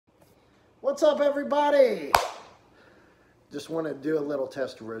What's up, everybody? Just want to do a little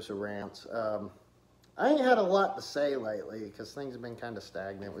Testarossa Rants. I ain't had a lot to say lately because things have been kind of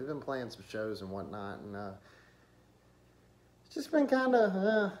stagnant. We've been playing some shows and whatnot, and it's just been kind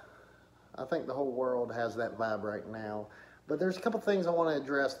of, I think the whole world has that vibe right now. But there's a couple things I want to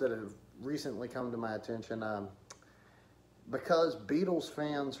address that have recently come to my attention. Because Beatles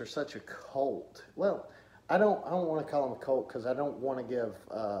fans are such a cult. Well, I don't want to call them a cult because I don't want to give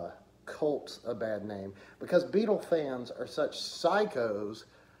cults a bad name. Because Beatle fans are such psychos.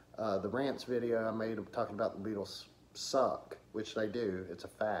 The Rants video I made talking about the Beatles suck, which they do. It's a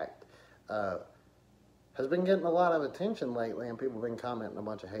fact. Has been getting a lot of attention lately, and people have been commenting a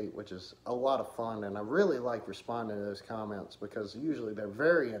bunch of hate, which is a lot of fun. And I really like responding to those comments because usually they're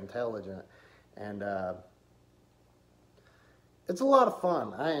very intelligent, and it's a lot of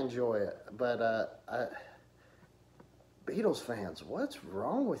fun. I enjoy it. But Beatles fans, what's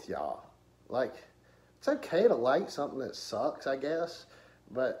wrong with y'all? Like, it's okay to like something that sucks, I guess.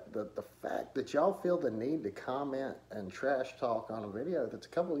 But the fact that y'all feel the need to comment and trash talk on a video that's a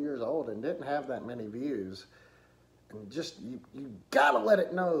couple of years old and didn't have that many views, and just, you gotta let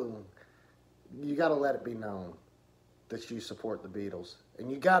it know. You gotta let it be known that you support the Beatles. And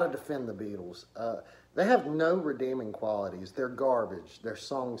you gotta defend the Beatles. They have no redeeming qualities. They're garbage. Their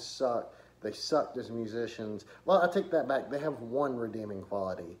songs suck. They sucked as musicians. Well, I take that back. They have one redeeming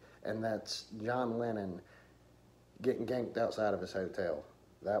quality, and that's John Lennon getting ganked outside of his hotel.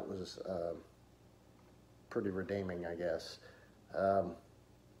 That was pretty redeeming, I guess.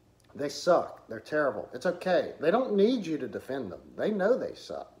 They suck. They're terrible. It's okay. They don't need you to defend them. They know they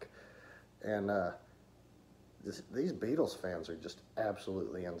suck. And these Beatles fans are just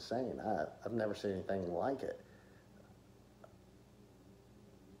absolutely insane. I've never seen anything like it.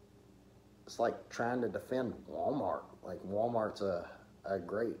 It's like trying to defend Walmart. Like Walmart's a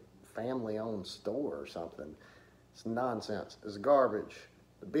great family-owned store or something. It's nonsense. It's garbage.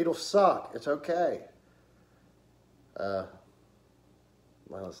 The Beatles suck. It's okay. Well,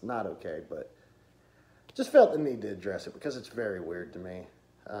 it's not okay, but just felt the need to address it because it's very weird to me.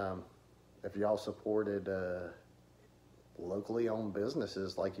 If y'all supported locally owned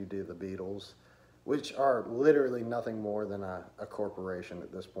businesses like you do the Beatles, which are literally nothing more than a corporation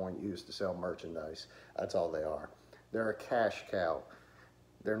at this point used to sell merchandise. That's all they are. They're a cash cow.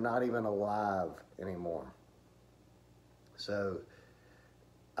 They're not even alive anymore. So,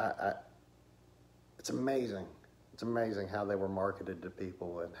 it's amazing. It's amazing how they were marketed to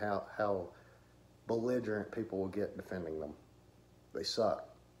people and how belligerent people will get defending them. They suck.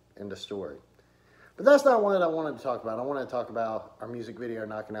 End of story. But that's not what I wanted to talk about. I wanted to talk about our music video,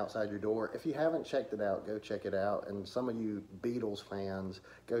 Knocking Outside Your Door. If you haven't checked it out, go check it out. And some of you Beatles fans,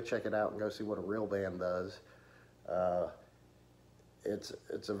 go check it out and go see what a real band does.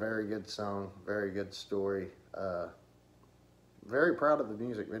 It's a very good song, very good story. Very proud of the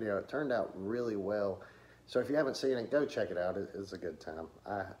music video. It turned out really well. So if you haven't seen it, go check it out. It's a good time.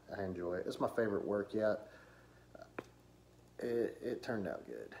 I enjoy it. It's my favorite work yet. It turned out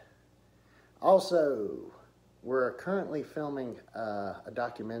good. Also, we're currently filming a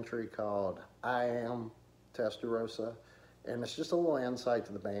documentary called I Am Testarossa, and it's just a little insight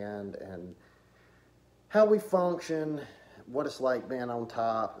to the band and how we function, what it's like being on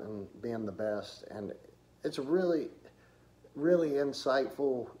top and being the best. And it's a really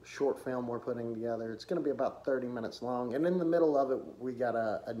insightful short film we're putting together. It's going to be about 30 minutes long, and in the middle of it, we got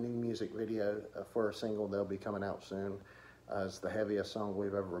a new music video for a single that'll be coming out soon. It's the heaviest song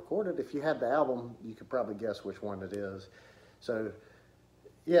we've ever recorded. If you had the album, you could probably guess which one it is. So,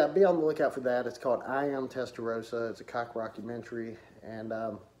 yeah, be on the lookout for that. It's called I Am Testarossa. It's a cock rockumentary, and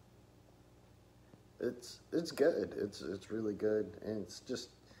it's good. It's really good, and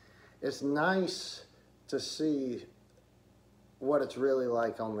it's nice to see what it's really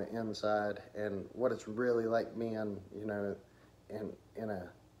like on the inside and what it's really like being, you know, in a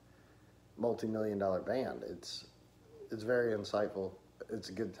multi-million-dollar band. It's very insightful. It's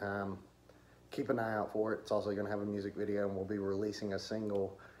a good time. Keep an eye out for it. It's also going to have a music video, and we'll be releasing a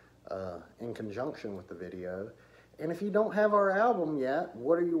single in conjunction with the video. And if you don't have our album yet,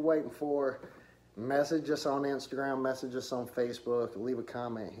 what are you waiting for? Message us on Instagram, message us on Facebook, leave a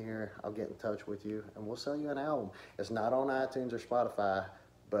comment here. I'll get in touch with you, and we'll sell you an album. It's not on iTunes or Spotify,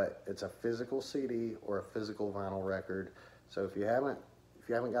 but it's a physical CD or a physical vinyl record. So if you haven't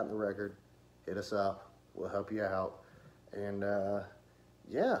gotten the record, hit us up. We'll help you out. And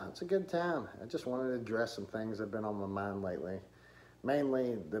yeah, it's a good time. I just wanted to address some things that have been on my mind lately.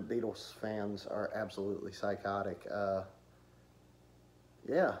 Mainly, the Beatles fans are absolutely psychotic.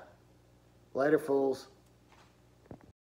 Yeah. Later, fools.